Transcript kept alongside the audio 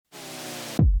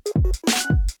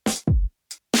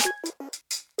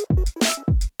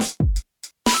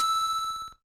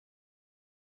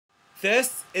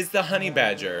This is the honey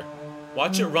badger.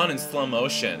 Watch it run in slow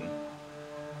motion.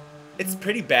 It's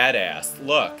pretty badass.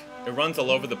 Look, it runs all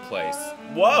over the place.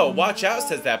 Whoa, watch out,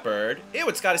 says that bird. Ew,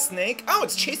 it's got a snake. Oh,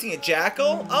 it's chasing a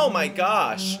jackal. Oh my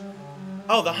gosh.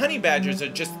 Oh, the honey badgers are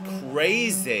just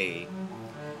crazy.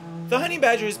 The honey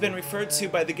badger has been referred to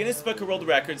by the Guinness Book of World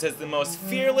Records as the most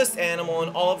fearless animal in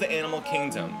all of the animal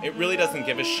kingdom. It really doesn't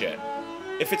give a shit.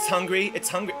 If it's hungry, it's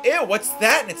hungry. Ew, what's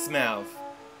that in its mouth?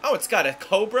 Oh, it's got a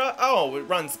cobra? Oh, it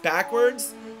runs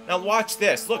backwards? Now watch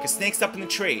this. Look, a snake's up in the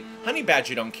tree. Honey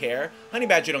badger don't care. Honey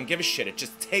badger don't give a shit. It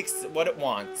just takes what it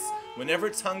wants. Whenever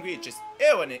it's hungry, it just,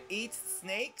 ew, and it eats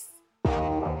snakes.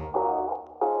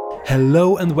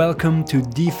 Hello and welcome to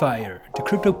DeFire, the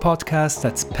crypto podcast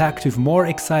that's packed with more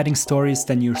exciting stories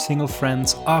than your single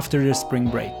friends after their spring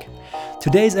break.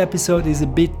 Today's episode is a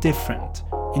bit different.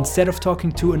 Instead of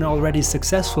talking to an already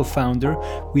successful founder,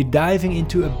 we're diving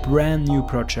into a brand new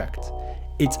project.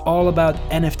 It's all about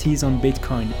NFTs on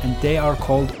Bitcoin, and they are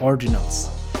called Ordinals.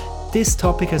 This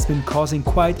topic has been causing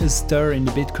quite a stir in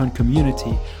the Bitcoin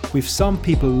community, with some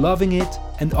people loving it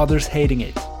and others hating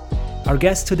it. Our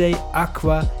guest today,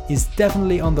 AKVA, is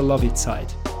definitely on the love it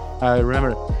side. I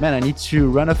remember, man, I need to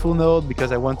run a full node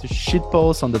because I want to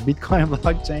shitpost on the Bitcoin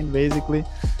blockchain, basically.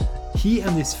 He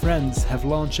and his friends have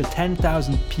launched a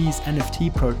 10,000-piece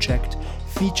NFT project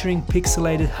featuring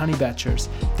pixelated honey badgers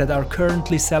that are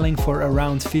currently selling for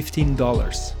around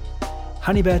 $15.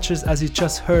 Honey badgers, as you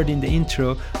just heard in the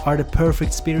intro, are the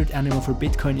perfect spirit animal for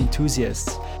Bitcoin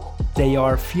enthusiasts. They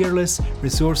are fearless,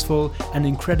 resourceful, and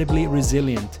incredibly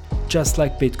resilient, just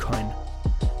like Bitcoin.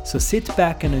 So sit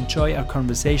back and enjoy our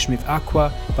conversation with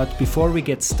AKVA, but before we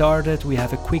get started, we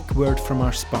have a quick word from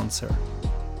our sponsor.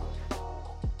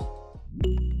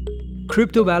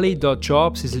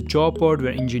 CryptoValley.jobs is a job board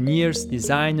where engineers,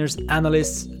 designers,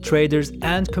 analysts, traders,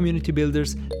 and community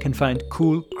builders can find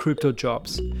cool crypto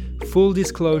jobs. Full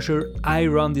disclosure, I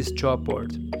run this job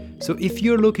board. So if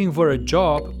you're looking for a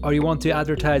job or you want to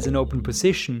advertise an open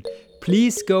position,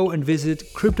 please go and visit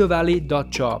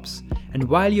CryptoValley.jobs. And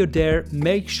while you're there,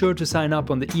 make sure to sign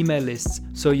up on the email lists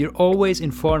so you're always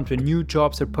informed when new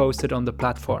jobs are posted on the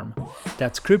platform.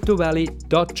 That's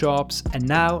CryptoValley.jobs, and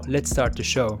now let's start the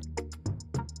show.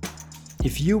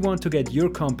 If you want to get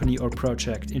your company or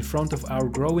project in front of our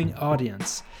growing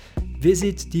audience,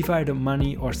 visit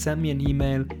DeFire.money or send me an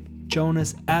email,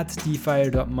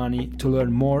 jonas@DeFire.money, to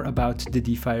learn more about the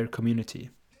DeFire community.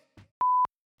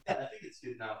 I think it's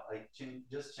good now.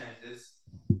 Just change this.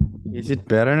 Is it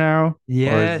better now?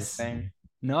 Yes.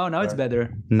 No, now it's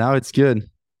better. Now it's good.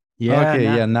 Yeah.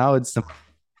 Okay, now it's...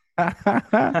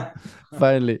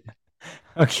 Finally.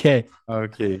 Okay.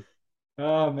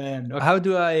 Oh, man. How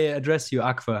do I address you,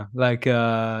 AKVA? Like,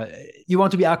 you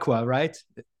want to be AKVA, right?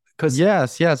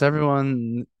 Yes.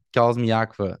 Everyone calls me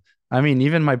AKVA. I mean,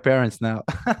 even my parents now.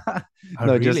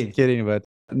 No, really? Just kidding. But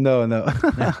no.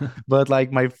 But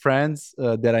like my friends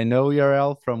that I know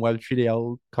URL from Web3, they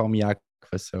all call me AKVA.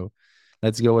 So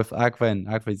let's go with AKVA, and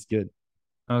AKVA is good.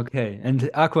 Okay. And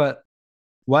AKVA,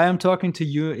 why I'm talking to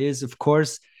you is, of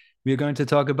course, we're going to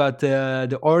talk about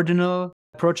the Ordinal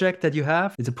project that you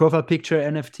have. It's a profile picture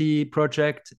NFT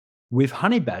project with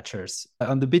honey badgers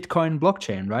on the Bitcoin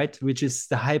blockchain, right? Which is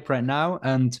the hype right now.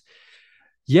 And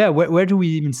yeah, where do we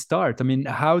even start? I mean,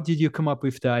 how did you come up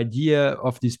with the idea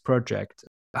of this project?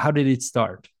 How did it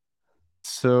start?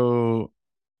 So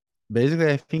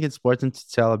basically, I think it's important to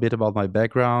tell a bit about my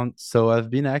background. So I've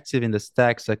been active in the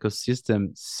Stacks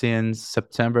ecosystem since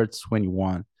September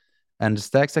 21. And the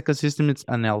Stacks ecosystem is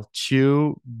an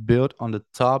L2 built on the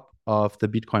top of the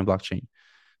Bitcoin blockchain.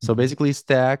 So basically,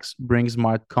 Stacks brings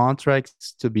smart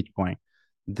contracts to Bitcoin.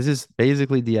 This is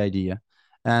basically the idea.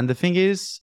 And the thing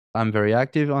is, I'm very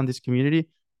active on this community,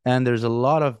 and there's a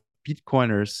lot of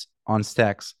Bitcoiners on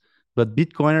Stacks. But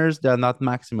Bitcoiners, they're not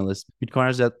maximalists.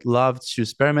 Bitcoiners that love to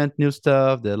experiment new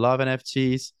stuff, they love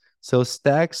NFTs. So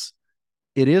Stacks,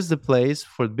 it is the place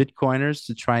for Bitcoiners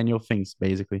to try new things,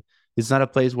 basically. It's not a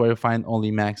place where you find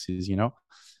only maxes,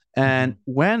 And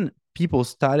when people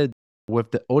started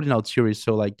with the ordinal theory,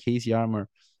 so like Casey Armour,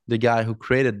 the guy who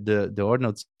created the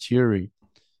ordinal theory,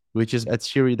 which is a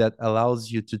theory that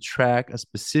allows you to track a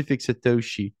specific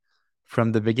Satoshi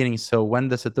from the beginning. So when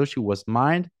the Satoshi was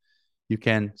mined, you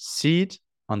can see it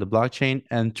on the blockchain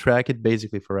and track it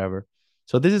basically forever.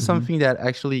 So this is something that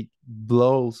actually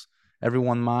blows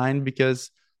everyone's mind,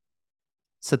 because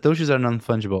Satoshis are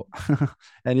non-fungible.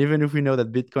 And even if we know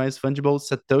that Bitcoin is fungible,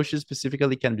 Satoshis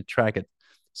specifically can be tracked.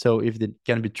 So if they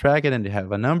can be tracked and they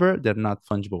have a number, they're not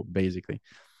fungible, basically.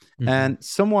 Mhm. And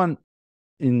someone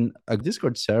in a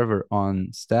Discord server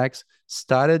on Stacks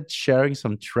started sharing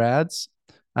some threads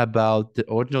about the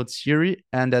ordinal theory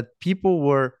and that people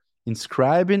were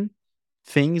inscribing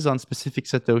things on specific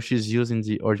satoshis using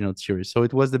the ordinal theory. So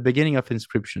it was the beginning of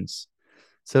inscriptions.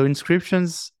 So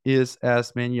inscriptions is,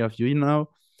 as many of you know,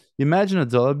 imagine a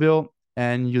dollar bill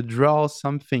and you draw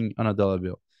something on a dollar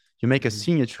bill. You make a Mhm.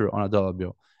 signature on a dollar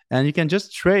bill, and you can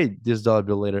just trade this dollar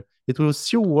bill later. It will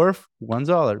still worth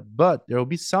 $1, but there will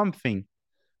be something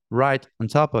right on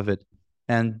top of it,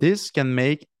 and this can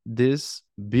make this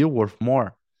bill worth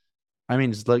more. I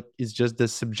mean, it's just the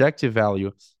subjective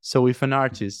value. So if an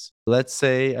artist, let's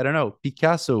say, I don't know,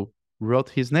 Picasso wrote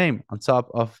his name on top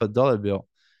of a dollar bill,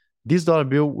 this dollar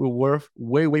bill will worth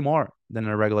way, way more than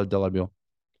a regular dollar bill.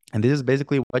 And this is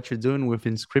basically what you're doing with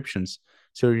inscriptions.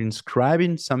 So you're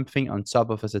inscribing something on top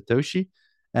of a Satoshi,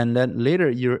 and then later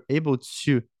you're able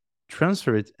to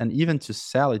transfer it and even to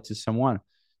sell it to someone.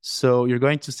 So you're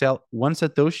going to sell one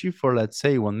Satoshi for, let's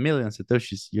say, 1 million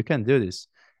Satoshis. You can do this.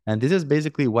 And this is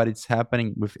basically what is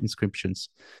happening with inscriptions.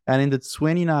 And in the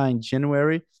 29th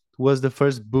January was the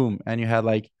first boom. And you had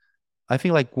like, I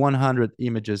think like 100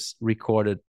 images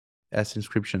recorded as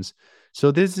inscriptions.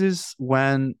 So this is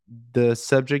when the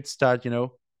subject start,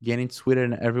 gaining Twitter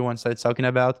and everyone started talking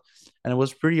about. And it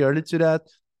was pretty early to that.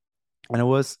 And I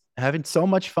was having so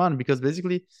much fun because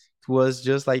basically it was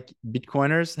just like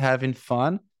Bitcoiners having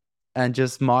fun and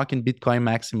just mocking Bitcoin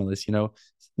maximalists,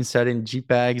 inserting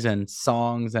JPEGs and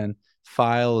songs and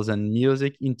files and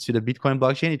music into the Bitcoin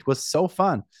blockchain. It was so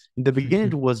fun. In the beginning,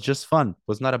 it was just fun. It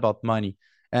was not about money.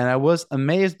 And I was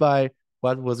amazed by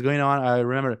what was going on. I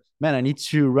remember, man, I need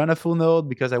to run a full node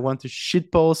because I want to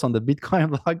shit post on the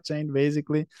Bitcoin blockchain,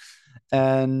 basically.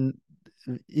 And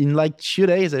in like 2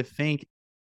 days, I think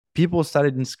people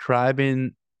started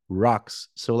inscribing rocks.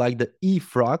 So like the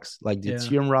ETH rocks, like the Yeah.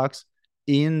 Ethereum rocks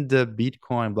in the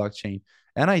Bitcoin blockchain.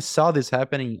 And I saw this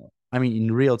happening, I mean,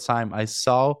 in real time. I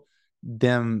saw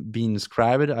them being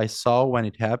inscribed. I saw when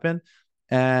it happened.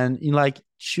 And in like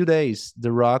 2 days,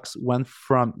 the rocks went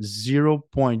from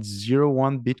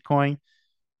 0.01 Bitcoin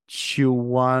to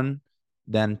one,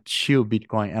 then 2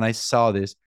 Bitcoin. And I saw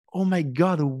this. Oh my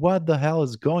God, what the hell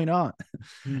is going on?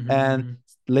 And Mhm.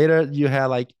 later you had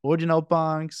like Ordinal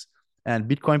punks and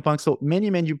Bitcoin punks. So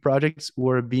many projects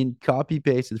were being copy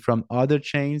pasted from other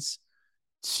chains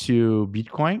to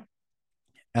Bitcoin.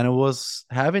 And I was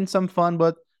having some fun,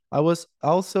 but I was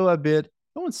also a bit,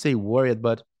 I won't say worried,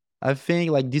 but I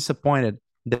think like disappointed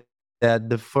that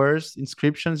the first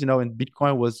inscriptions, in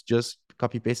Bitcoin was just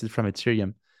copy pasted from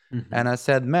Ethereum. Mhm. And I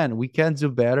said, man, we can do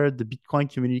better. The Bitcoin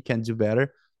community can do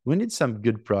better. We need some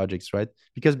good projects, right?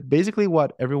 Because basically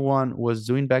what everyone was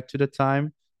doing back to the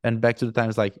time, and back to the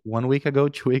times like 1 week ago,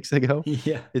 2 weeks ago,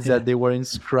 Yeah. is Yeah. that they were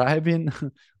inscribing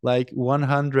like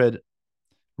 100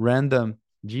 random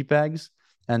JPEGs,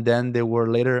 and then they were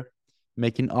later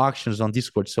making auctions on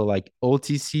Discord. So like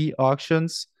OTC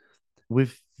auctions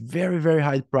with very, very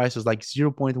high prices, like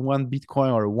 0.1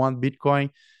 Bitcoin or 1 Bitcoin.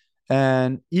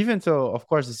 And even though, of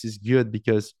course, this is good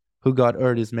because who got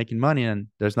early is making money, and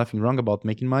there's nothing wrong about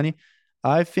making money.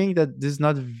 I think that this is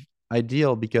not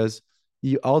ideal because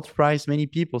you outprice many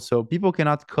people. So people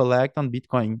cannot collect on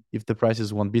Bitcoin if the price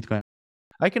is 1 Bitcoin.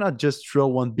 I cannot just throw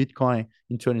 1 Bitcoin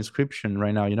into an inscription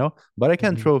right now, but I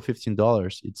can Mhm. throw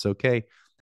 $15. It's okay.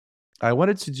 I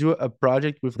wanted to do a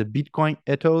project with the Bitcoin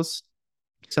ethos,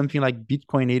 something like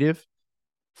Bitcoin native,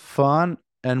 fun,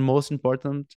 and most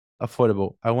important,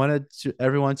 affordable. I wanted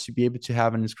everyone to be able to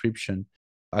have an inscription,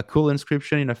 a cool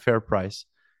inscription in a fair price.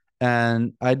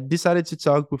 And I decided to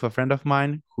talk with a friend of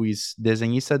mine who is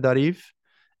desenhista.if,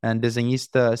 and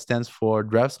desenhista stands for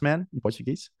draftsman in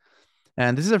Portuguese.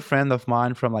 And this is a friend of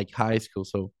mine from like high school,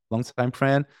 so long time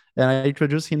friend. And I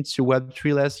introduced him to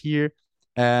Web3 last year.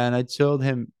 And I told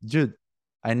him, dude,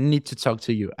 I need to talk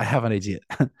to you. I have an idea.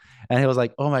 And he was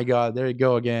like, oh my God, there you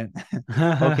go again.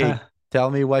 Okay, tell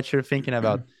me what you're thinking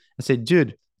about. I said,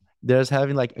 dude, there's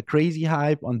having like a crazy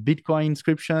hype on Bitcoin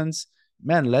inscriptions.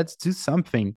 Man, let's do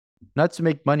something. Not to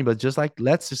make money, but just like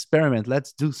let's experiment.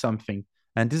 Let's do something.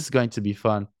 And this is going to be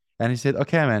fun. And he said,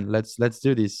 okay, man, let's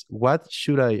do this. What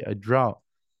should I draw?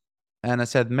 And I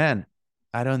said, man,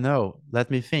 I don't know. Let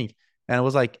me think. And I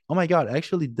was like, oh my God,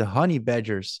 actually, the honey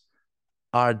badgers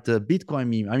are the Bitcoin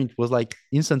meme. I mean, it was like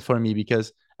instant for me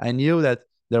because I knew that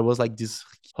there was like this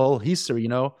whole history,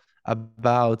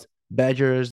 about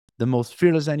badgers, the most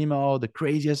fearless animal, the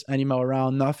craziest animal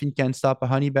around. Nothing can stop a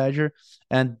honey badger.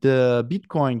 And the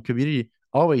Bitcoin community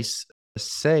always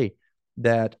say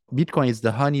that Bitcoin is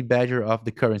the honey badger of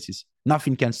the currencies.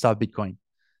 Nothing can stop Bitcoin.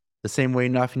 The same way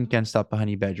nothing can stop a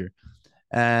honey badger.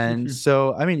 And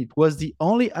so, I mean, it was the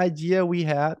only idea we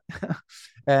had.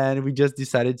 And we just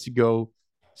decided to go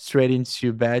straight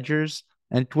into Badgers.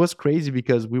 And it was crazy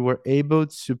because we were able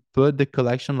to put the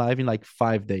collection live in like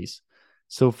 5 days.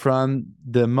 So from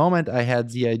the moment I had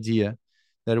the idea,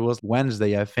 that was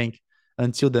Wednesday, I think,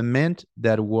 until the mint,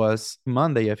 that was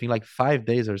Monday, I think like 5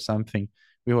 days or something,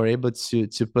 we were able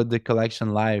to put the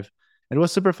collection live. And it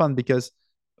was super fun because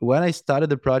when I started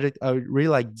the project, I would really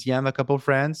like DM a couple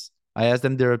friends. I asked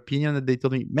them their opinion and they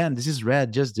told me, man, this is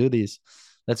rad, just do this.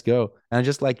 Let's go. And I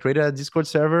just like created a Discord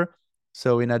server.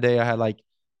 So in a day I had like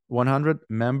 100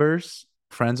 members,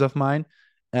 friends of mine,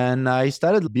 and I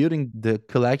started building the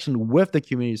collection with the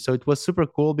community. So it was super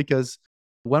cool because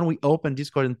when we opened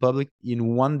Discord in public,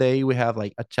 in one day we have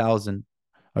like 1,000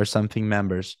 or something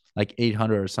members, like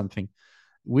 800 or something.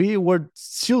 We were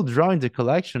still drawing the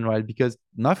collection, right? Because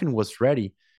nothing was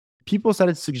ready. People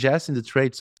started suggesting the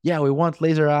traits. Yeah, we want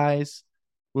laser eyes.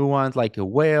 We want like a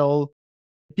whale.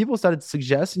 People started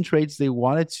suggesting traits they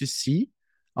wanted to see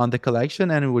on the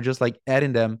collection, and we were just like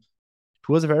adding them. It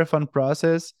was a very fun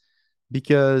process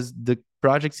because the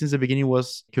project since the beginning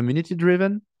was community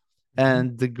driven,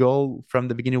 and the goal from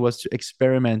the beginning was to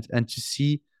experiment and to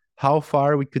see how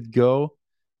far we could go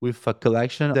with a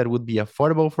collection that would be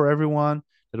affordable for everyone,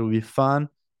 that would be fun,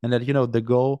 and that, the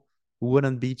goal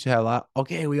wouldn't be to have,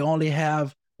 okay, we only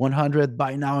have 100,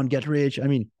 buy now and get rich. I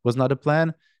mean, was not a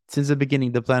plan. Since the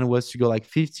beginning, the plan was to go like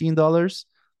 $15.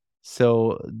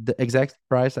 So the exact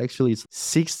price actually is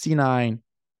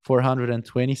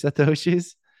 69,420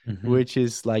 satoshis, which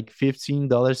is like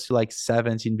 $15 to like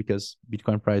 17 because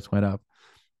Bitcoin price went up.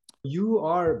 You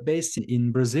are based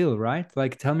in Brazil, right?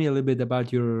 Like, tell me a little bit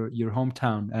about your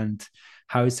hometown and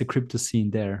how is the crypto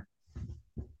scene there?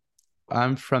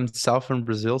 I'm from southern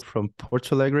Brazil, from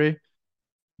Porto Alegre.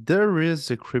 There is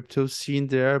a crypto scene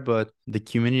there, but the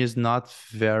community is not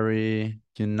very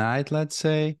united, let's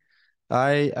say.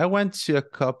 I went to a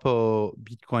couple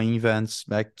Bitcoin events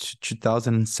back to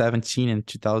 2017 and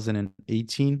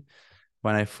 2018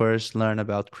 when I first learned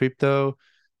about crypto.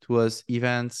 It was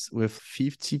events with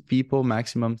 50 people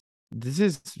maximum. This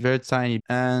is very tiny.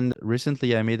 And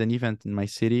recently I made an event in my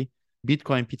city,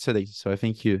 Bitcoin Pizza Day. So I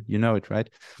think you know it, right?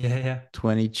 Yeah.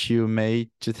 22 May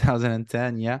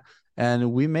 2010, yeah.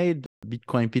 And we made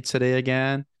Bitcoin Pizza Day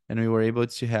again, and we were able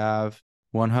to have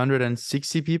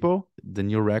 160 people, the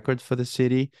new record for the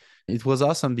city. It was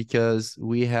awesome because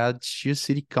we had 2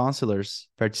 city councilors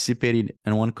participating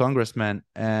and 1 congressman,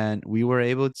 and we were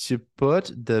able to put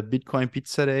the Bitcoin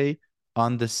Pizza Day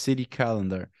on the city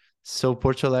calendar. So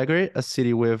Porto Alegre, a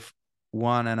city with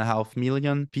 1.5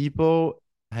 million people,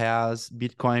 has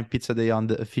Bitcoin Pizza Day on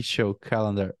the official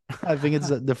calendar. I think it's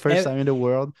the first time in the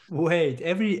world. Wait,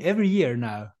 every year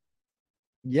now.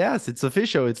 Yes, it's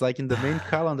official. It's like in the main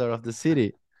calendar of the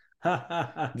city.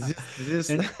 This is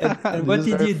and this what is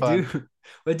did very you fun. do?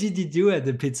 What did you do at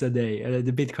the pizza day,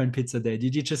 the Bitcoin Pizza Day?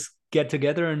 Did you just get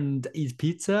together and eat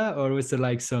pizza, or was there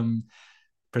like some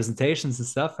presentations and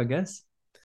stuff, I guess?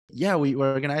 Yeah, we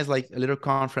organized like a little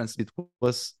conference. It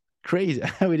was crazy.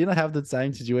 We didn't have the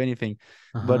time to do anything.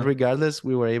 But regardless,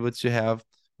 we were able to have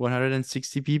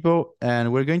 160 people,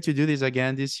 and we're going to do this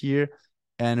again this year.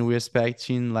 And we're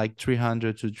expecting like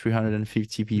 300 to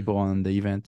 350 people on the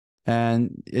event.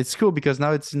 And it's cool because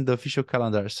now it's in the official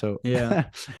calendar. So Yeah.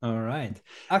 All right.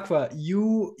 AKVA,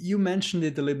 you mentioned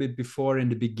it a little bit before in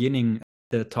the beginning,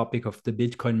 the topic of the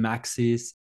Bitcoin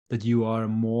maxis, that you are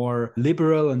more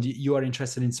liberal and you are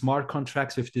interested in smart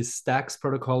contracts with this Stacks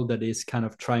protocol that is kind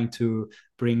of trying to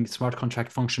bring smart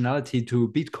contract functionality to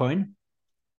Bitcoin.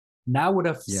 Now what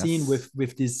I've seen yes.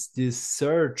 with this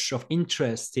surge of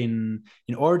interest in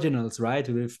ordinals, right,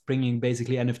 with bringing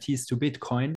basically NFTs to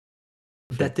Bitcoin,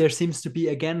 that there seems to be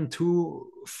again 2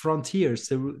 frontiers.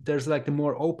 So there's like the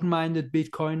more open-minded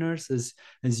Bitcoiners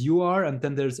as you are, and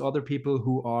then there's other people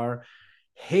who are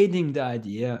hating the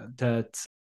idea that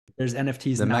there's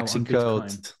NFTs The now on Mexico.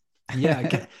 Bitcoin.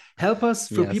 Yeah, help us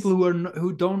for people Yes.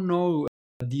 who don't know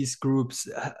these groups.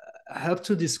 Help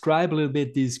to describe a little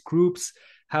bit these groups,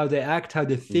 how they act, how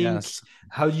they think, Yes.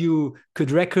 how you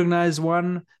could recognize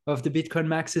one of the Bitcoin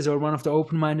maxis or one of the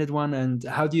open-minded one, and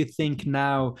how do you think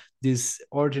now these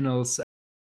ordinals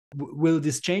will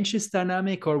this change this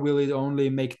dynamic, or will it only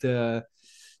make the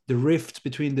rift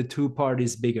between the 2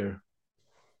 parties bigger?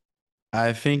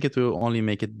 I think it will only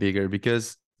make it bigger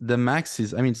because the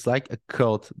maxis, I mean, it's like a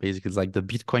cult, basically. It's like the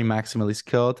Bitcoin maximalist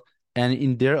cult. And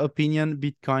in their opinion,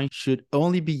 Bitcoin should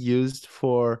only be used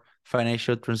for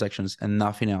financial transactions and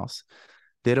nothing else.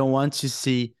 They don't want to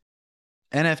see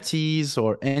NFTs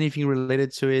or anything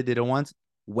related to it. They don't want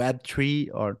Web3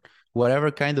 or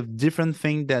whatever kind of different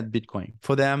thing than Bitcoin.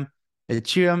 For them,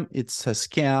 Ethereum, it's a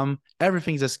scam.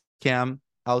 Everything's a scam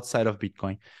outside of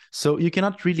Bitcoin. So you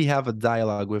cannot really have a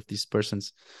dialogue with these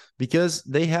persons because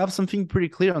they have something pretty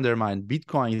clear on their mind.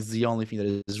 Bitcoin is the only thing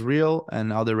that is real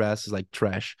and all the rest is like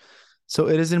trash. So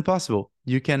it is impossible.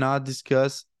 You cannot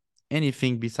discuss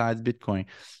anything besides Bitcoin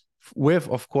with,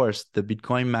 of course, the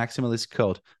Bitcoin maximalist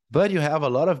code. But you have a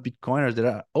lot of Bitcoiners that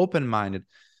are open-minded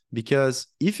because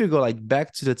if you go like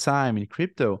back to the time in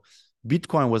crypto,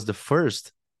 Bitcoin was the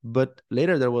first, but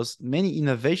later there was many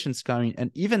innovations coming,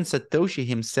 and even Satoshi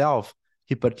himself,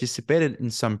 he participated in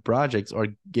some projects or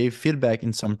gave feedback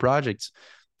in some projects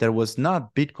that was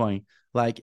not Bitcoin,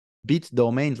 like Bit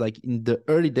domains. Like in the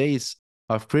early days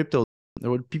of crypto,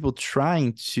 there were people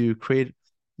trying to create,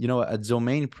 a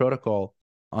domain protocol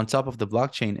on top of the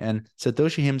blockchain. And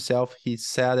Satoshi himself, he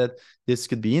said that this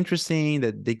could be interesting,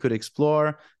 that they could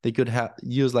explore, they could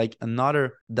use like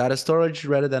another data storage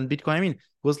rather than Bitcoin. I mean, it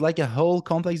was like a whole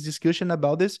complex discussion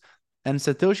about this. And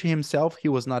Satoshi himself, he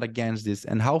was not against this.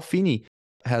 And Hal Finney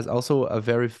has also a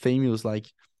very famous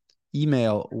like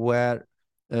email where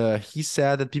he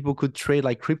said that people could trade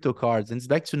like crypto cards. And it's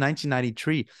back to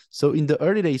 1993. So in the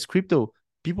early days, crypto,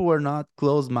 people were not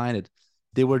closed-minded.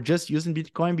 They were just using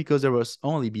Bitcoin because there was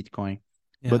only Bitcoin,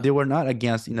 but they were not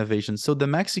against innovation. So the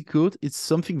Maxi code is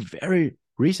something very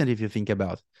recent if you think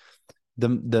about. The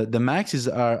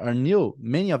Maxis are new.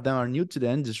 Many of them are new to the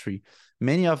industry.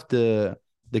 Many of the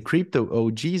crypto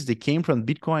OGs, they came from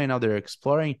Bitcoin. Now they're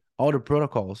exploring all the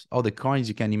protocols, all the coins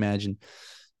you can imagine.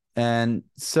 And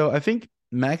so I think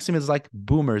Maxim is like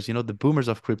boomers, the boomers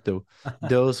of crypto,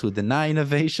 those who deny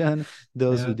innovation,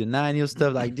 those who deny new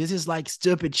stuff. Like, this is like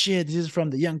stupid shit. This is from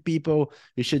the young people.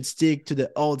 We should stick to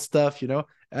the old stuff, And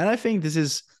I think this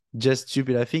is just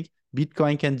stupid. I think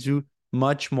Bitcoin can do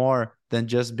much more than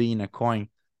just being a coin.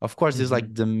 Of course, this is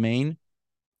like the main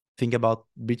thing about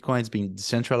Bitcoins being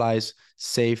decentralized,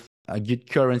 safe, a good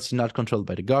currency, not controlled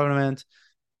by the government.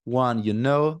 One,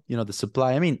 the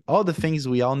supply. I mean, all the things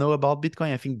we all know about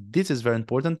Bitcoin, I think this is very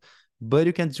important, but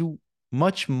you can do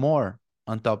much more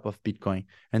on top of Bitcoin.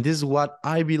 And this is what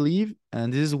I believe,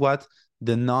 and this is what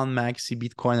the non-maxi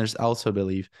Bitcoiners also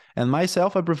believe. And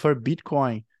myself, I prefer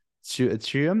Bitcoin to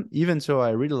Ethereum, even though I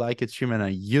really like Ethereum and I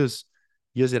use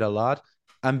it a lot.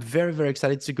 I'm very, very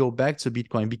excited to go back to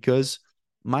Bitcoin because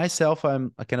myself,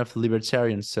 I'm a kind of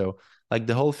libertarian. So like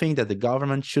the whole thing that the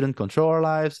government shouldn't control our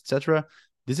lives, etc.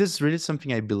 This is really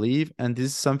something I believe, and this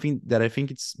is something that I think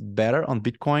it's better on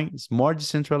Bitcoin. It's more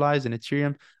decentralized than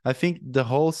Ethereum. I think the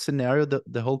whole scenario,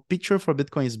 the whole picture for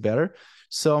Bitcoin is better.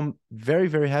 So I'm very,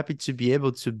 very happy to be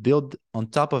able to build on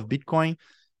top of Bitcoin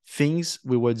things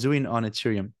we were doing on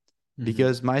Ethereum.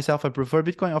 Because myself, I prefer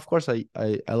Bitcoin. Of course, I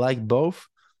like both,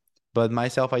 but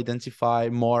myself identify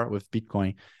more with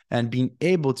Bitcoin. And being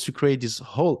able to create this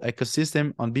whole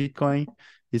ecosystem on Bitcoin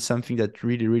is something that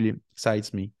really, really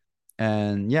excites me.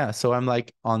 And yeah, so I'm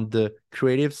like on the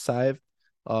creative side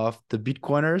of the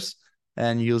Bitcoiners,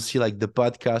 and you'll see like the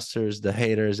podcasters, the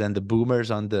haters, and the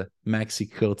boomers on the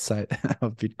Maxi code side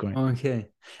of Bitcoin. Okay.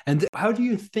 And how do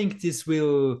you think this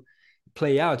will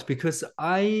play out? Because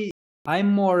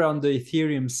I'm more on the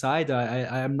Ethereum side.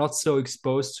 I am not so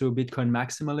exposed to Bitcoin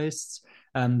maximalists,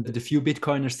 and the few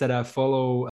Bitcoiners that I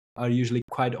follow are usually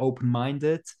quite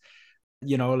open-minded.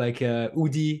 Like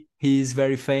Udi, he's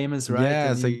very famous, right?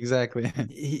 Yes, exactly.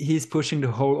 He's pushing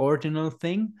the whole ordinal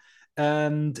thing.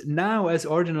 And now as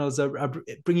ordinals are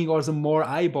bringing also more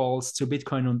eyeballs to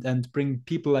Bitcoin and bring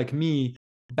people like me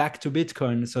back to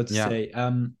Bitcoin, so to say.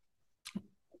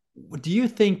 Do you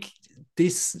think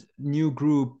this new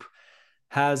group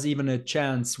has even a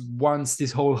chance once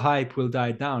this whole hype will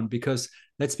die down? Because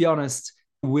let's be honest,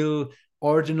 will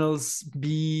ordinals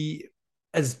be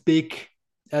as big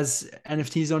as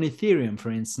NFTs on Ethereum, for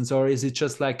instance? Or is it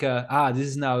just like, this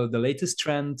is now the latest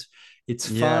trend. It's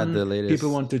fun. The latest.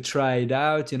 People want to try it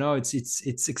out.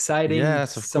 It's exciting.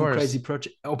 Yes, of some course. Crazy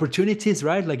project opportunities,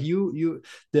 right? Like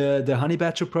the Honey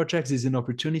Badger project is an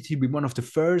opportunity to be one of the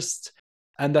first.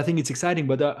 And I think it's exciting,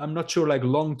 but I'm not sure, like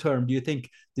long term, do you think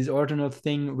this ordinal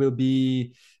thing will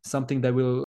be something that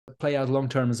will play out long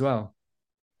term as well?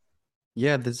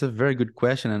 Yeah, that's a very good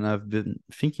question. And I've been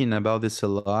thinking about this a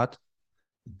lot.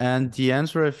 And the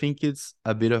answer, I think it's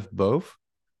a bit of both.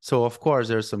 So of course,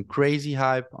 there's some crazy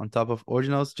hype on top of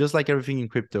ordinals, just like everything in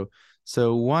crypto.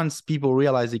 So once people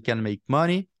realize they can make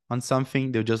money on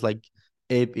something, they'll just like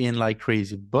ape in like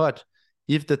crazy. But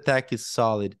if the tech is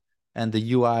solid and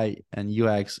the UI and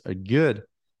UX are good,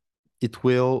 it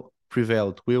will prevail.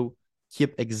 It will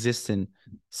keep existing.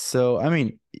 So, I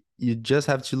mean, you just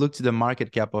have to look to the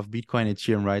market cap of Bitcoin and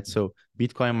Ethereum, right? So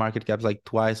Bitcoin market cap is like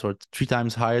twice or three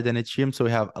times higher than Ethereum. So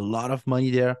we have a lot of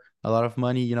money there, a lot of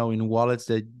money, in wallets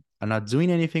that are not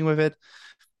doing anything with it.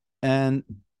 And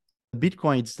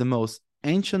Bitcoin is the most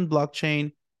ancient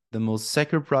blockchain, the most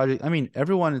secure project. I mean,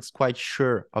 everyone is quite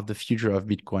sure of the future of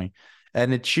Bitcoin.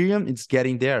 And Ethereum, it's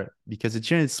getting there because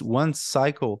Ethereum is one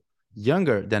cycle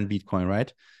younger than Bitcoin,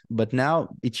 right? But now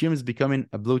Ethereum is becoming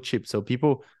a blue chip. So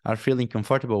people are feeling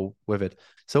comfortable with it.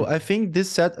 So I think this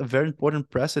set a very important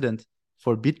precedent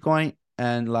for Bitcoin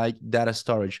and like data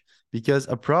storage, because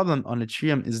a problem on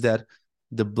Ethereum is that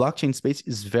the blockchain space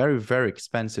is very, very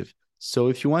expensive. So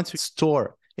if you want to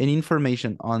store any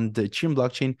information on the Ethereum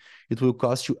blockchain, it will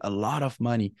cost you a lot of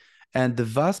money. And the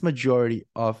vast majority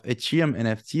of Ethereum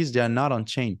NFTs, they are not on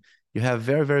chain. You have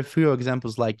very, very few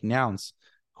examples like nouns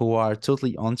who are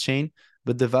totally on chain,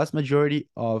 but the vast majority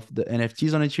of the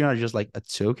NFTs on Ethereum are just like a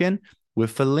token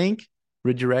with a link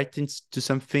redirecting to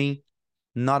something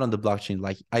not on the blockchain,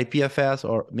 like IPFS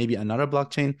or maybe another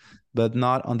blockchain, but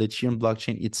not on the Ethereum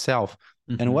blockchain itself.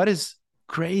 And what is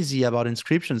crazy about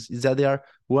inscriptions is that they are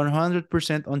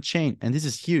 100% on chain. And this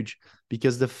is huge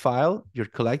because the file, your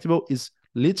collectible, is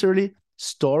literally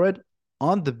stored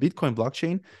on the Bitcoin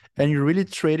blockchain, and you're really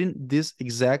trading this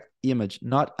exact image,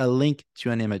 not a link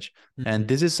to an image. And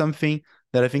this is something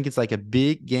that I think it's like a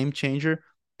big game changer,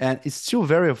 and it's still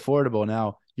very affordable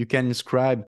now. You can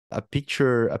inscribe a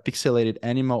picture, a pixelated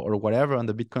animal or whatever on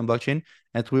the Bitcoin blockchain,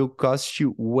 and it will cost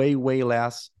you way, way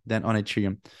less than on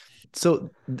Ethereum. So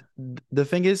the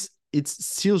thing is, it's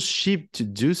still cheap to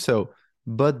do so,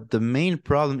 but the main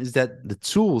problem is that the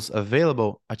tools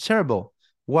available are terrible.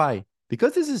 Why?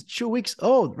 Because this is 2 weeks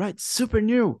old, right? Super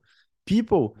new.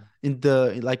 People in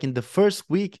the first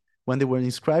week when they were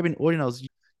inscribing ordinals,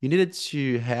 you needed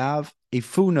to have a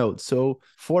full node, so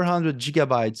 400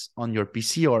 gigabytes on your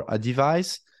PC or a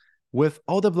device with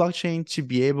all the blockchain to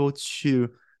be able to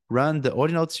run the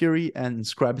ordinal theory and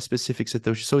inscribe specific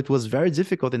satoshi. So it was very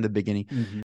difficult in the beginning.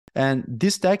 And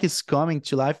this tech is coming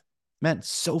to life, man,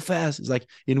 so fast. It's like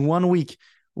in 1 week,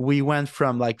 we went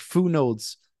from like full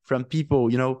nodes from people,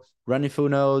 running full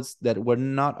nodes that were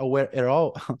not aware at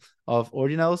all of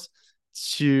ordinals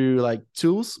to like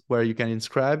tools where you can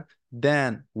inscribe,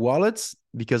 then wallets,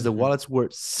 because the wallets were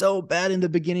so bad in the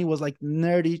beginning, was like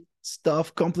nerdy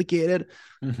stuff, complicated.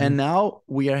 And now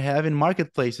we are having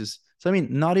marketplaces. So, I mean,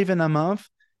 not even a month,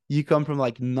 you come from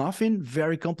like nothing,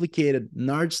 very complicated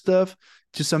nerd stuff,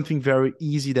 to something very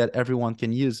easy that everyone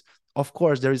can use. Of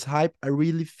course, there is hype. I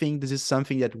really think this is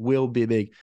something that will be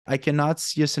big. I cannot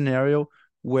see a scenario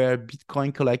where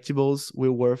Bitcoin collectibles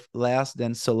will worth less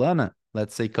than Solana,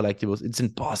 let's say, collectibles. It's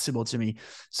impossible to me.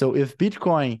 So if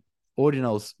Bitcoin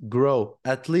ordinals grow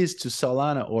at least to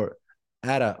Solana or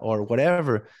ADA or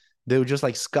whatever, they will just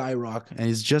like skyrocket. And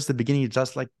it's just the beginning. It's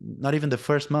just like not even the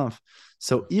first month.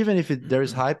 So even if there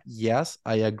is hype, yes,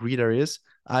 I agree there is.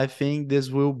 I think this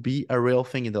will be a real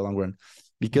thing in the long run,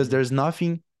 because there's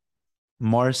nothing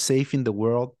more safe in the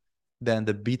world than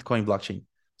the Bitcoin blockchain.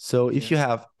 So if you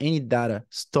have any data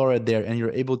stored there and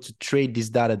you're able to trade this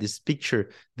data, this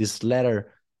picture, this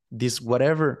letter, this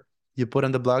whatever you put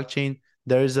on the blockchain,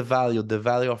 there is a value, the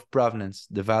value of provenance,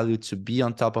 the value to be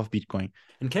on top of Bitcoin.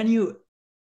 And can you,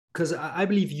 because I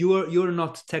believe you're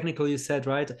not technical, you said,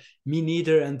 right? Me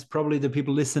neither, and probably the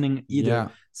people listening either. Yeah.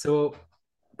 So,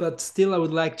 but still, I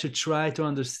would like to try to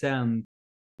understand,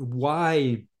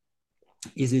 why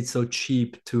is it so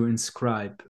cheap to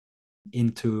inscribe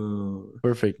into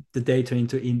the data in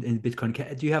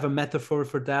Bitcoin? Do you have a metaphor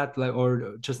for that, like,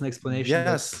 or just an explanation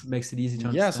that makes it easy to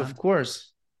understand? Yes, of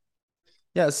course.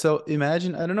 Yeah, so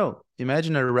imagine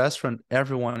a restaurant,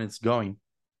 everyone is going,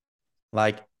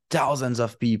 like thousands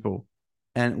of people.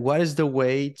 And what is the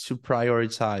way to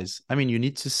prioritize? I mean, you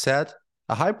need to set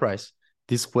a high price.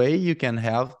 This way you can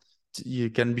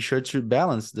be sure to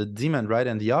balance the demand, right,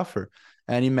 and the offer.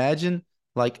 And imagine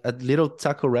like a little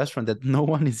taco restaurant that no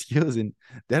one is using.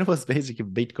 That was basically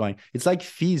Bitcoin. It's like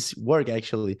fees work,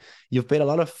 actually. You've paid a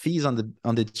lot of fees on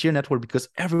the tier network because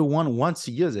everyone wants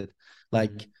to use it.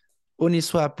 Like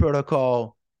Uniswap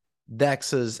protocol,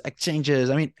 DEXs, exchanges.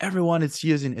 I mean, everyone is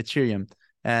using Ethereum.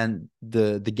 And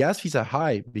the gas fees are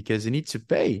high because you need to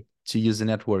pay to use the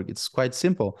network. It's quite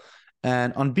simple.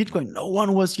 And on Bitcoin, no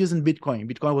one was using Bitcoin.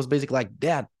 Bitcoin was basically like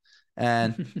that.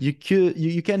 And you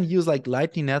can use like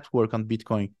Lightning Network on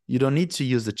Bitcoin. You don't need to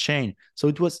use the chain. So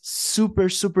it was super,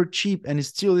 super cheap, and it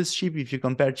still is cheap if you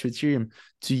compare to Ethereum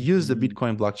to use the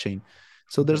Bitcoin blockchain.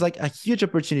 So there's like a huge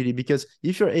opportunity, because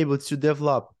if you're able to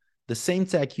develop the same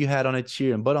tech you had on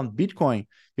Ethereum, but on Bitcoin,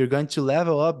 you're going to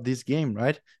level up this game,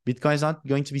 right? Bitcoin is not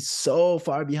going to be so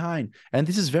far behind. And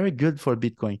this is very good for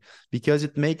Bitcoin because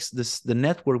it makes the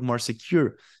network more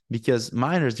secure, because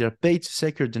miners, they are paid to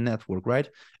secure the network, right?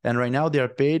 And right now they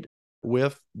are paid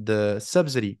with the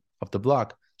subsidy of the block.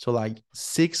 So like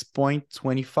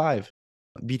 6.25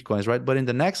 Bitcoins, right? But in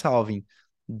the next halving,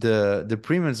 the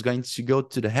premium is going to go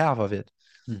to the half of it.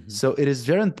 So it is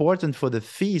very important for the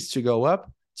fees to go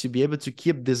up to be able to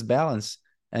keep this balance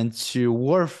and to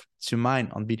worth to mine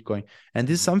on Bitcoin. And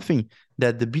this is something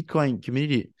that the Bitcoin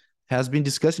community has been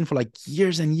discussing for like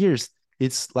years and years.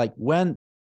 It's like when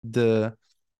the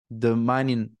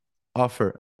mining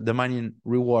offer, the mining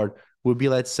reward will be,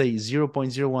 let's say,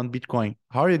 0.01 Bitcoin,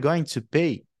 how are you going to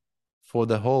pay for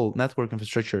the whole network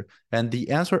infrastructure? And the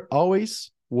answer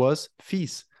always was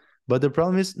fees. But the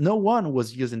problem is no one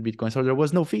was using Bitcoin, so there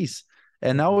was no fees.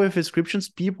 And now with inscriptions,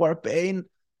 people are paying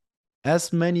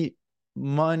as many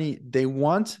money they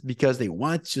want because they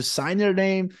want to sign their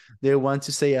name. They want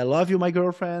to say, I love you, my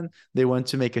girlfriend. They want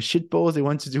to make a shit post. They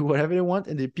want to do whatever they want.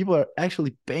 And the people are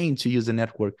actually paying to use the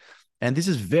network. And this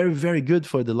is very, very good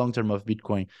for the long term of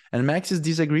Bitcoin. And Maxis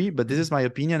disagree, but this is my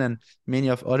opinion and many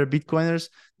of other Bitcoiners,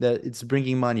 that it's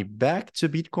bringing money back to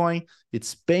Bitcoin.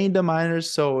 It's paying the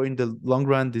miners. So in the long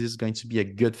run, this is going to be a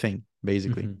good thing,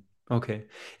 basically. Okay.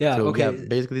 Yeah. So okay. yeah,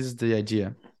 basically this is the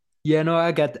idea. Yeah, no,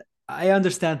 I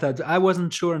understand that. I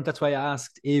wasn't sure, and that's why I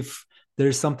asked if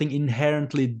there's something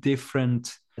inherently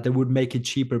different that would make it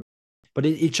cheaper. But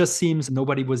it just seems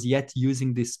nobody was yet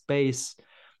using this space,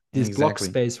 this block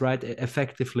space, right,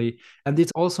 effectively. And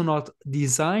it's also not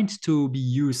designed to be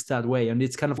used that way. And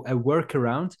it's kind of a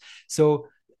workaround. So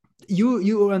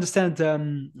you understand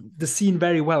the scene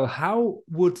very well. How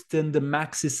would then the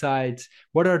Maxi side,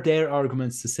 what are their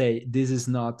arguments to say this is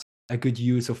not a good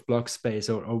use of block space,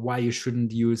 or why you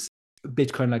shouldn't use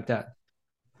Bitcoin like that?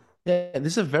 Yeah,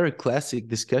 this is a very classic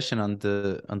discussion on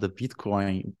the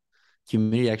Bitcoin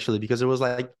community, actually, because there was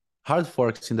like hard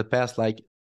forks in the past, like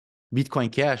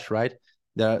Bitcoin Cash, right?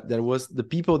 There was the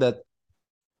people that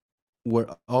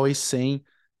were always saying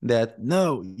that,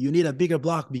 no, you need a bigger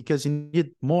block because you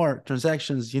need more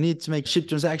transactions. You need to make shit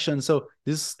transactions. So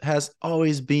this has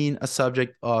always been a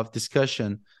subject of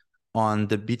discussion on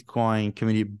the Bitcoin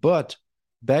community. But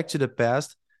back to the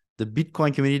past, the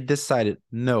Bitcoin community decided,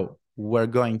 no, we're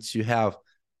going to have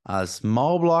a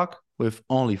small block with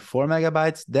only 4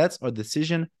 megabytes. That's our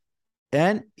decision.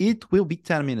 And it will be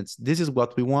 10 minutes. This is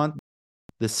what we want.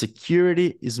 The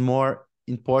security is more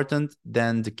important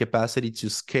than the capacity to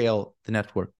scale the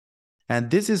network.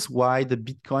 And this is why the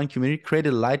Bitcoin community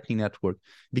created Lightning Network,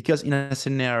 because in a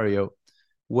scenario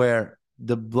where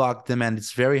the block demand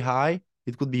is very high,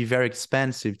 it would be very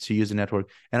expensive to use the network.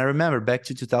 And I remember back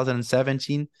to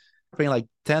 2017, paying like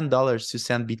 $10 to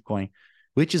send Bitcoin,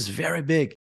 which is very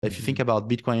big. If you think about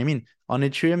Bitcoin, I mean, on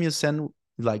Ethereum, you send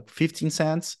like 15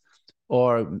 cents,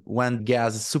 or when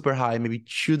gas is super high, maybe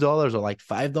 $2 or like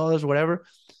 $5, whatever.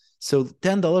 So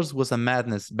 $10 was a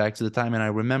madness back to the time. And I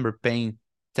remember paying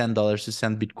 $10 to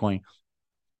send Bitcoin.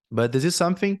 But this is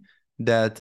something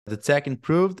that the tech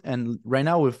improved. And right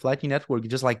now with Lightning Network, you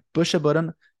just like push a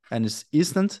button and it's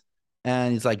instant.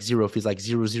 And it's like zero fees, like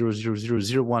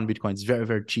 0.00001 Bitcoin. It's very,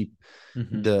 very cheap.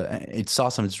 It's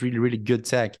awesome. It's really, really good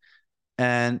tech.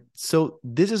 And so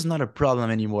this is not a problem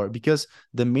anymore, because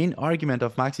the main argument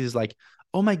of Maxi is like,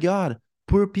 oh my God,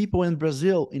 poor people in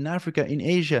Brazil, in Africa, in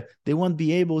Asia, they won't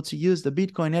be able to use the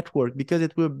Bitcoin network because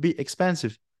it will be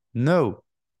expensive. No,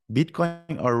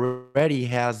 Bitcoin already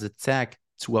has the tech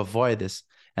to avoid this.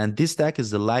 And this tech is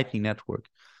the Lightning Network.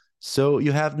 So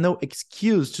you have no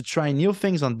excuse to try new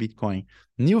things on Bitcoin.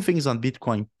 New things on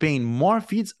Bitcoin, paying more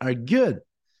fees are good,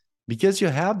 because you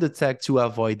have the tech to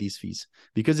avoid these fees.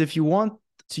 Because if you want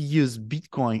to use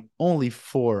Bitcoin only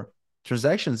for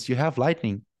transactions, you have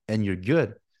Lightning and you're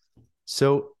good.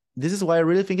 So this is why I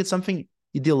really think it's something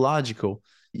ideological.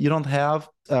 You don't have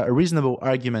a reasonable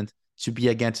argument to be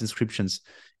against inscriptions.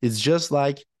 It's just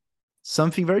like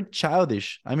something very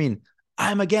childish. I mean,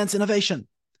 I'm against innovation.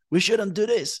 We shouldn't do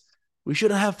this. We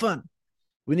shouldn't have fun.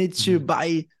 We need to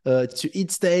buy, to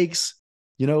eat steaks,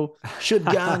 you know, shoot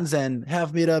guns and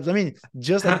have meetups. I mean,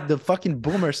 just like the fucking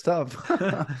boomer stuff.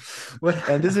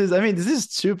 And this is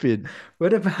stupid.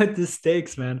 What about the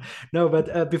stakes, man? No,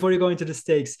 but before you go into the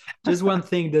stakes, just one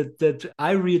thing that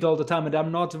I read all the time, and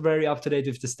I'm not very up to date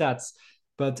with the stats,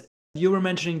 but you were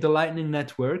mentioning the Lightning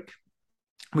Network,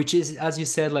 which is, as you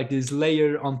said, like this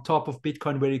layer on top of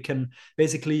Bitcoin where you can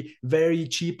basically very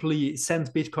cheaply send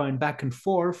Bitcoin back and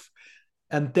forth.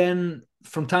 And then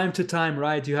from time to time,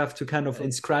 right, you have to kind of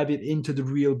inscribe it into the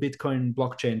real Bitcoin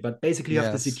blockchain. But basically, you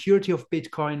have the Yes. security of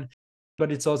Bitcoin,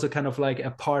 but it's also kind of like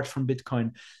apart from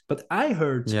Bitcoin. But I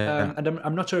heard, Yeah. and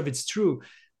I'm not sure if it's true,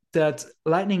 that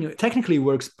Lightning technically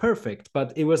works perfect,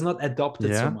 but it was not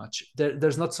adopted so Yeah. much.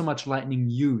 There's not so much Lightning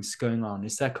use going on.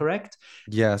 Is that correct?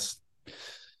 Yes.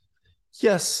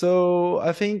 Yes. So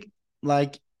I think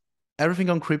like everything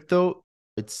on crypto,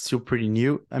 it's still pretty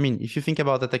new. I mean, if you think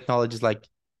about the technology is like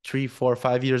 3, 4,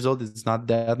 5 years old, it's not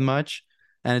that much.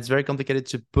 And it's very complicated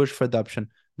to push for adoption.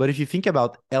 But if you think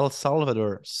about El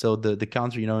Salvador, so the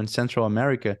country, in Central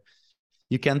America,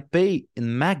 you can pay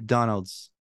in McDonald's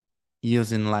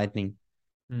using Lightning.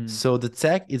 Mm. So the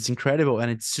tech is incredible and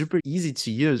it's super easy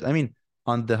to use. I mean,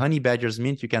 on the Honey Badgers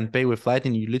Mint, you can pay with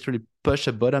Lightning. You literally push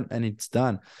a button and it's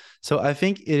done. So I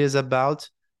think it is about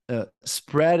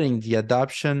spreading the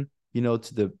adoption,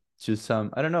 to some,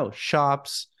 I don't know,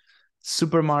 shops,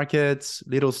 supermarkets,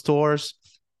 little stores.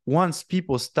 Once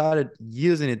people started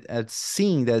using it and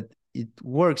seeing that it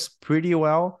works pretty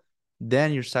well,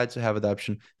 then you start to have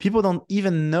adoption. People don't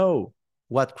even know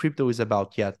what crypto is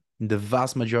about yet in the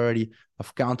vast majority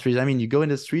of countries. I mean, you go in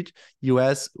the street, you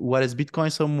ask what is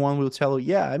Bitcoin, someone will tell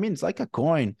you, yeah, I mean, it's like a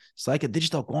coin, it's like a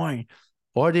digital coin.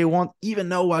 Or they won't even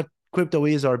know what crypto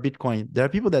is or Bitcoin. There are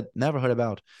people that never heard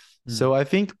about. So I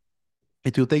think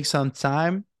it will take some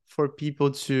time for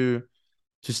people to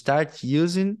start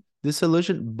using this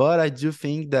solution, but I do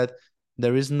think that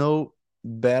there is no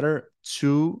better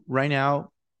tool right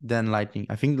now than Lightning.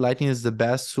 I think Lightning is the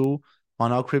best tool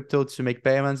on our crypto to make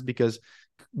payments because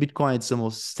Bitcoin is the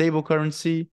most stable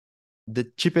currency, the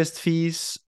cheapest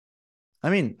fees. I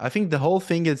mean, I think the whole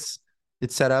thing is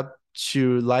it's set up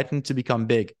to Lightning to become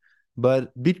big,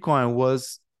 but Bitcoin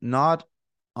was not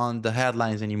on the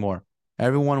headlines anymore.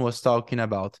 Everyone was talking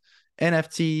about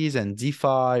NFTs and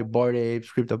DeFi, Bored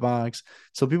Apes, CryptoPunks.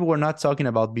 So people were not talking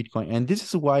about Bitcoin. And this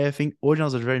is why I think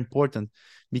Ordinals are very important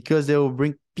because they will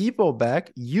bring people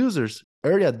back, users,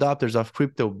 early adopters of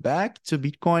crypto back to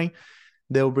Bitcoin.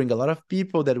 They will bring a lot of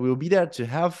people that will be there to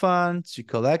have fun, to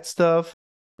collect stuff,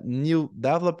 new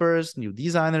developers, new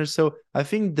designers. So I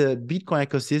think the Bitcoin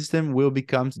ecosystem will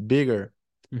become bigger.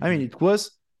 I mean, it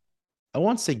was, I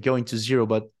won't say going to zero,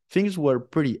 but things were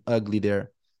pretty ugly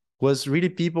there. Was really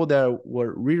people that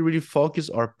were really, really focused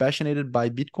or passionate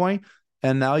by Bitcoin.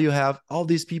 And now you have all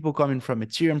these people coming from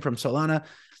Ethereum, from Solana.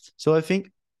 So I think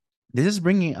this is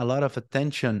bringing a lot of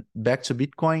attention back to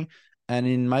Bitcoin. And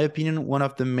in my opinion, one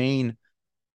of the main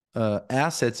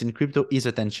assets in crypto is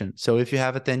attention. So if you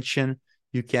have attention,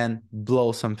 you can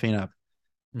blow something up.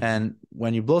 And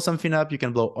when you blow something up, you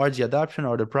can blow or the adoption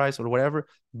or the price or whatever,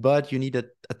 but you need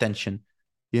attention.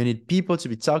 You need people to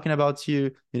be talking about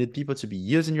you. You need people to be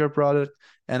using your product.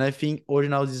 And I think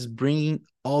Ordinals is bringing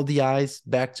all the eyes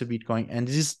back to Bitcoin. And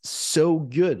this is so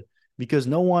good because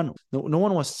no one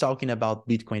was talking about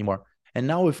Bitcoin anymore. And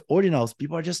now with Ordinals,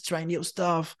 people are just trying new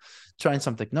stuff, trying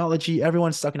some technology.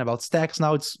 Everyone's talking about stacks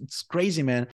now. It's crazy,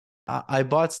 man. I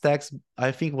bought stacks,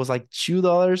 I think it was like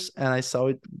 $2, and I saw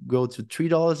it go to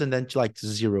 $3 and then to like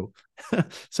zero.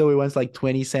 So it went like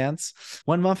 20 cents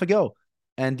 1 month ago.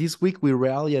 And this week we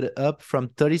rallied up from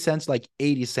 30 cents, like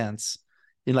 80 cents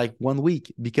in like 1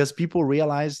 week, because people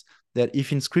realize that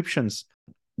if inscriptions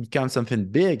become something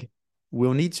big,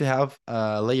 we'll need to have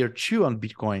layer 2 on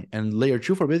Bitcoin, and layer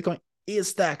 2 for Bitcoin is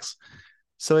stacks.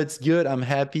 So it's good. I'm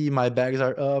happy. My bags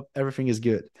are up. Everything is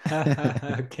good.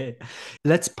 Okay.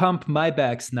 Let's pump my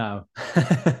bags now.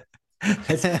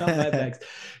 Let's pump my bags.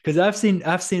 Because I've seen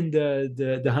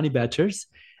the honey badgers,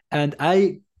 and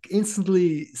I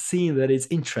instantly seen that it's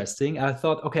interesting. I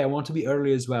thought, okay, I want to be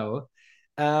early as well.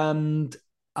 And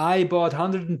I bought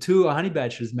 102 honey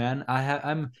badgers, man.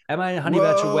 Am I a honey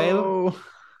badger whale? Whoa.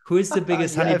 Who is the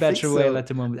biggest Yeah, honey I think badger whale so. at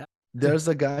the moment? There's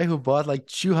a guy who bought like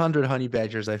 200 honey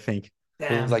badgers, I think.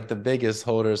 Who's like Damn. the biggest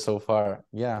holder so far.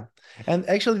 Yeah. And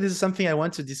actually, this is something I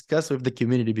want to discuss with the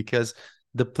community because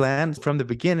the plan from the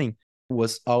beginning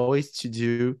was always to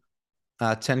do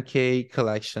a 10K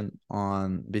collection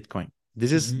on Bitcoin.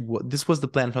 This was the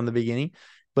plan from the beginning,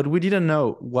 but we didn't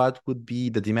know what would be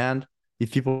the demand,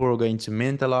 if people were going to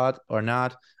mint a lot or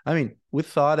not. I mean, we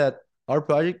thought that our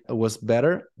project was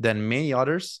better than many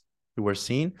others we were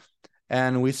seeing.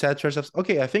 And we said to ourselves,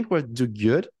 okay, I think we'll do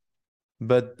good,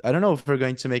 but I don't know if we're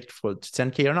going to make it for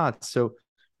 10K or not. So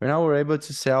right now we're able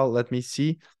to sell, let me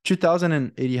see,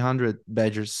 2,800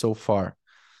 badgers so far.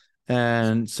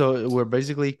 And so we're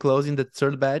basically closing the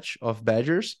third batch of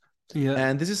badgers. Yeah.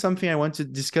 And this is something I want to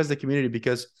discuss the community,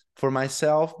 because for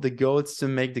myself, the goal is to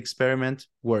make the experiment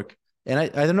work. And I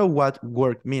don't know what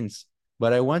work means,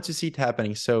 but I want to see it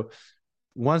happening. So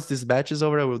once this batch is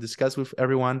over, I will discuss with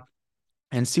everyone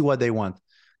and see what they want.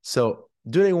 So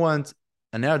do they want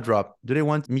an airdrop? Do they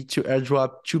want me to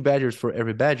airdrop 2 badgers for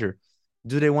every badger?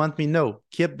 Do they want me? No,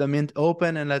 keep the mint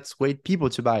open and let's wait people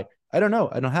to buy. I don't know.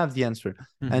 I don't have the answer.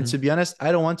 And to be honest,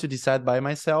 I don't want to decide by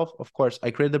myself. Of course,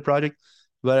 I created the project,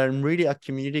 but I'm really a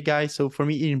community guy. So for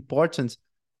me, it's important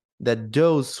that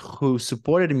those who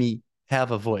supported me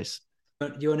have a voice.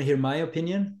 Do you want to hear my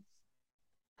opinion?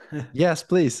 Yes,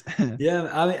 please. Yeah,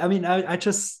 I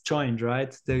just joined,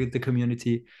 right, the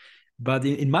community, but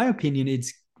in my opinion,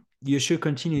 it's you should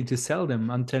continue to sell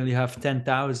them until you have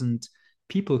 10,000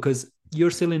 people, because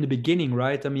you're still in the beginning,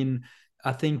 right? I mean,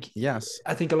 I think Yes.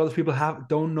 I think a lot of people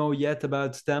don't know yet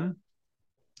about them,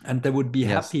 and they would be Yes.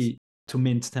 happy to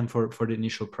mint them for the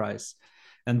initial price.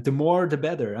 And the more, the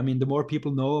better. I mean, the more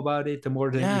people know about it, the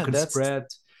more that you can spread.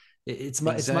 It's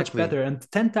much exactly. better. And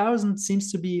 10,000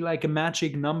 seems to be like a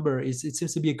magic number. It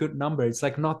seems to be a good number. It's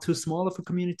like not too small of a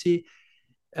community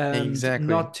and Exactly.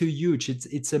 not too huge.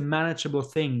 It's a manageable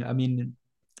thing. I mean,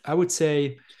 I would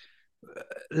say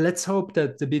let's hope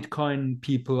that the Bitcoin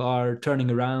people are turning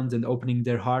around and opening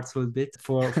their hearts a little bit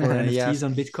for NFTs Yes.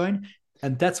 on Bitcoin.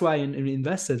 And that's why I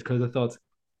invested, because I thought,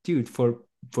 dude, for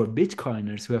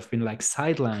Bitcoiners who have been like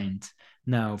sidelined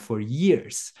now for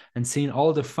years and seen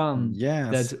all the fun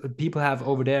Yes. that people have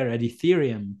over there at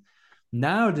Ethereum,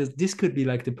 now this could be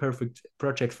like the perfect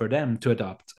project for them to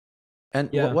adopt. And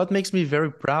Yeah. what makes me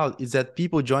very proud is that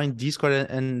people join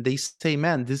Discord and they say,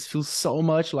 man, this feels so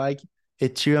much like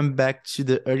Ethereum back to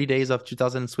the early days of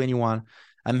 2021.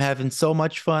 I'm having so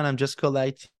much fun. I'm just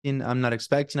collecting. I'm not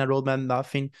expecting a roadmap,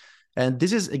 nothing. And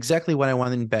this is exactly what I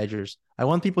want in Badgers. I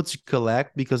want people to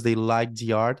collect because they like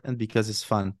the art and because it's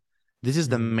fun. This is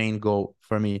the main goal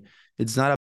for me. It's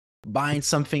not about buying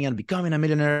something and becoming a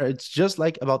millionaire. It's just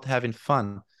like about having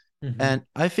fun. And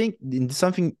I think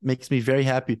something makes me very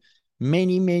happy.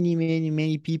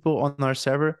 Many people on our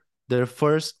server, their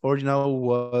first ordinal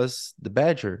was the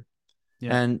Badger.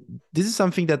 Yeah. And this is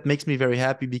something that makes me very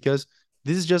happy because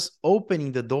this is just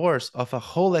opening the doors of a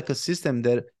whole ecosystem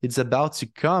that it's about to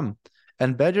come.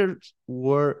 And Badgers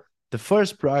were the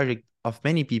first project of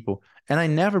many people. And I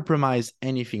never promised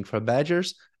anything for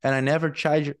Badgers, and I never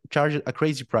charge a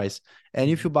crazy price. And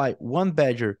if you buy 1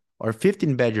 Badger or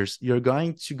 15 Badgers, you're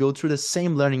going to go through the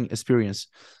same learning experience.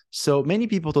 So many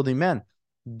people told me, man,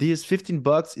 this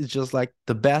 $15 is just like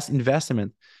the best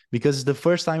investment, because it's the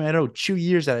first time, I don't know, 2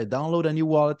 years that I download a new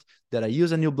wallet, that I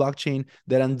use a new blockchain,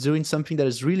 that I'm doing something that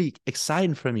is really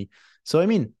exciting for me. So, I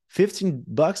mean,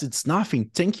 $15, it's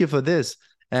nothing. Thank you for this.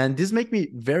 And this makes me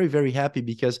very, very happy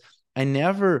because I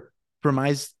never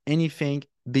promised anything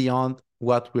beyond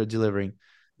what we're delivering.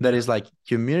 That is like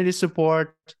community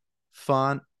support,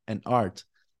 fun, and art.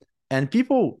 And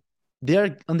people, they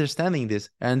are understanding this.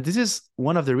 And this is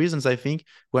one of the reasons I think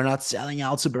we're not selling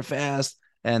out super fast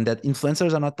and that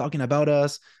influencers are not talking about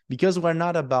us, because we're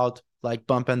not about like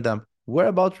pump and dump. We're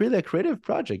about really a creative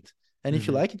project. And if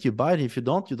you like it, you buy it. If you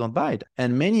don't, you don't buy it.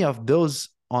 And many of those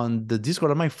on the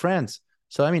Discord are my friends.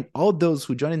 So, I mean, all those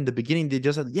who joined in the beginning, they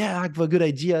just said, yeah, I have a good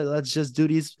idea. Let's just do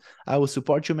this. I will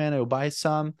support you, man. I will buy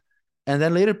some. And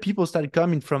then later people started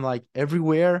coming from like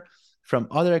everywhere, from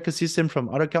other ecosystems, from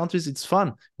other countries. It's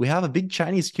fun. We have a big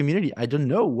Chinese community. I don't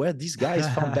know where these guys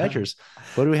found badgers,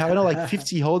 but we have, you know, like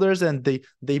 50 holders, and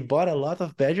they bought a lot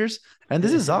of badgers. And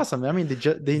this is awesome. I mean,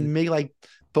 they make like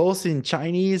posts in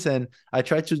Chinese, and I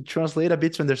try to translate a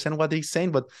bit to understand what they're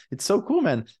saying, but it's so cool,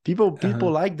 man. People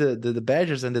like the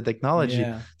badgers and the technology.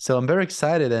 So I'm very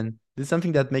excited, and this is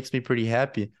something that makes me pretty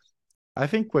happy. I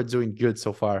think we're doing good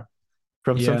so far.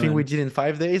 From something we did in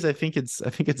 5 days, I think it's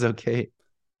okay.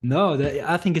 No,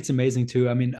 I think it's amazing too.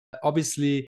 I mean,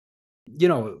 obviously, you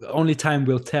know, only time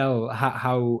will tell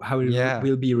how it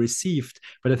will be received.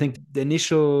 But I think the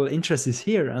initial interest is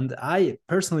here. And I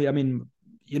personally, I mean,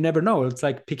 you never know. It's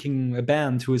like picking a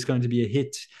band who is going to be a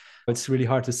hit. It's really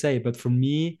hard to say. But for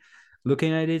me,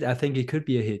 looking at it, I think it could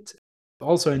be a hit.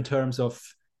 Also in terms of,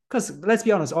 because let's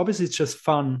be honest, obviously it's just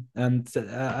fun. And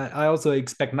I also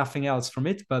expect nothing else from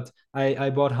it. But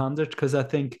I bought 100 because I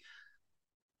think,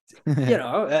 you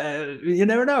know, you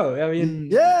never know. I mean,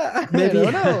 maybe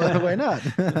I don't know. Why not?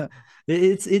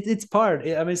 it's part.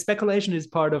 I mean, speculation is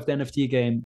part of the NFT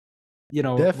game. You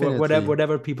know,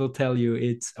 whatever people tell you,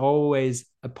 it's always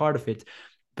a part of it.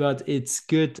 But it's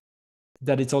good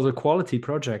that it's also a quality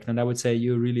project, and I would say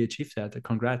you really achieved that.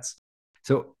 Congrats.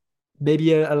 So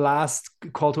maybe a last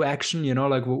call to action. You know,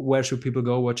 like where should people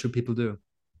go? What should people do?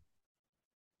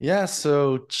 Yeah,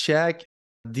 so check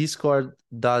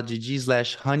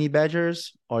discord.gg/honeybadgers,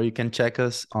 or you can check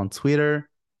us on Twitter,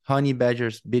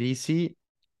 honeybadgersbdc.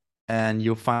 and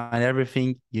you'll find everything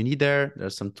you need there.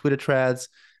 There's some Twitter threads.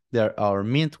 There our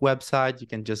Mint website you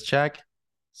can just check.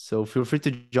 So feel free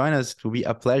to join us. It will be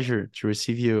a pleasure to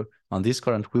receive you on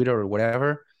Discord, on Twitter, or whatever.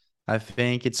 I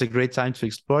think it's a great time to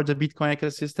explore the Bitcoin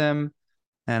ecosystem,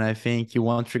 and I think you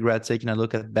won't regret taking a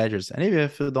look at badges. And even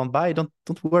if you don't buy, don't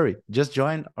worry. Just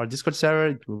join our Discord server.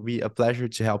 It will be a pleasure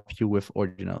to help you with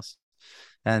Ordinals.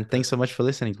 And thanks so much for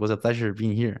listening. It was a pleasure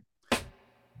being here.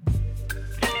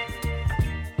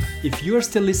 If you're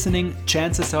still listening,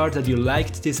 chances are that you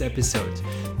liked this episode.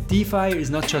 DeFi is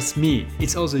not just me,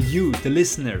 it's also you, the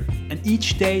listener. And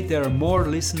each day there are more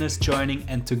listeners joining,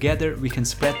 and together we can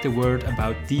spread the word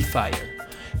about DeFi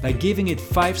by giving it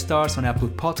 5 stars on Apple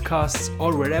Podcasts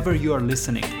or wherever you are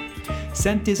listening.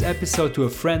 Send this episode to a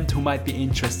friend who might be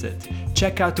interested.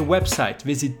 Check out the website,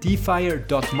 visit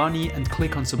defier.money and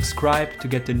click on subscribe to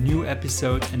get the new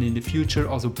episode, and in the future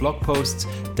also blog posts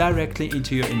directly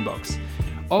into your inbox.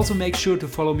 Also make sure to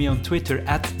follow me on Twitter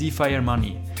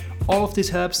 @defiermoney. All of this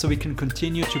helps so we can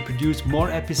continue to produce more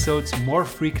episodes more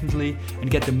frequently and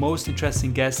get the most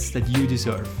interesting guests that you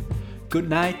deserve. Good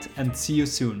night and see you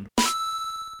soon.